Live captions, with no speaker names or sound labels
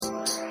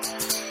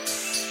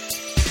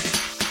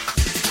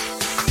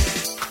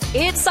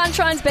It's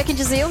Sunshine's Beck and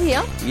Jazeel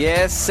here.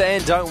 Yes,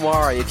 and don't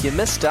worry, if you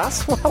missed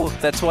us, well,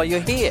 that's why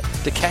you're here,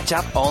 to catch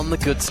up on the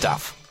good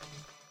stuff.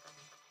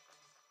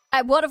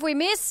 What have we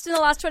missed in the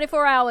last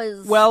 24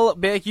 hours? Well,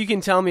 Beck, you can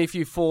tell me if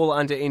you fall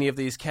under any of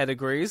these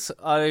categories.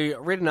 I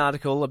read an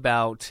article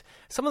about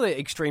some of the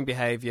extreme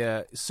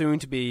behaviour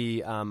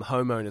soon-to-be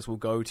homeowners will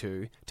go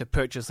to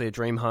purchase their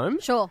dream home.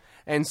 Sure.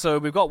 And so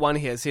we've got one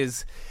here. It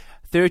says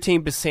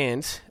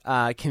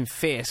 13%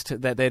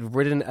 confessed that they'd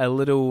written a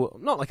little,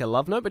 not like a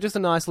love note, but just a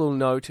nice little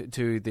note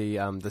to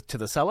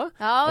the seller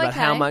about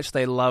how much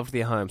they loved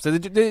their home. So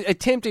they're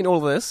attempting all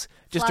of this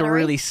just to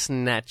really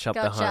snatch up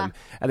the home.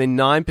 And then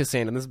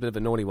 9%, and this is a bit of a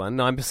naughty one,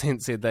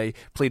 9% said they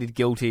pleaded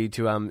guilty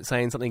to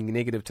saying something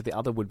negative to the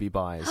other would-be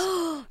buyers.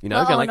 You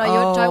know, you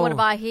don't want to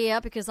buy here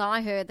because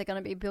I heard they're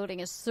going to be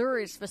building a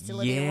sewage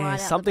facility right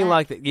out something the back.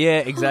 like that. Yeah,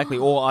 exactly.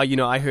 Or,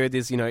 I heard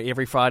there's,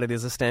 every Friday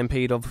there's a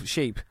stampede of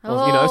sheep.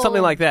 Or,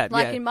 something like that.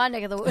 Like in my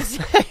neck of the woods.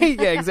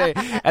 Yeah,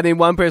 exactly. And then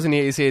one person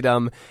here said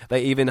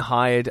they even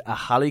hired a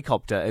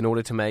helicopter in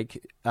order to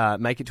make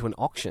it to an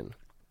auction.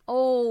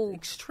 Oh.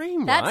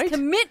 Extreme, That's right? That's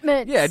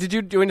commitment. Yeah, did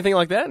you do anything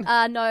like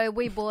that? No,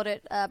 we bought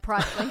it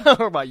privately.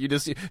 All right, you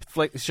just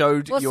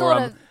showed your...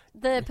 Sort of.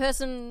 The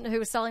person who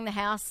was selling the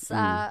house,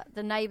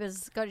 the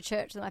neighbours go to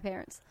church with my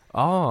parents.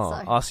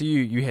 So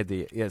you had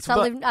the... Yeah, so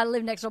I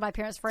live next door to my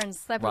parents'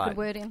 friends. They put a good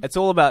word in. It's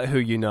all about who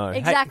you know.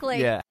 Exactly.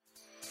 Hey, yeah.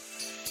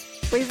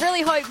 We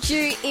really hoped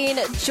you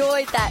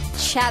enjoyed that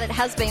chat. It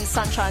has been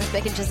Sunshine's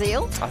Beck and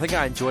Jazeel. I think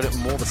I enjoyed it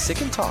more the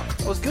second time.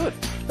 It was good.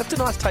 Left a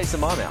nice taste in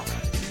my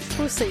mouth.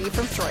 We'll see you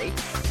from 3.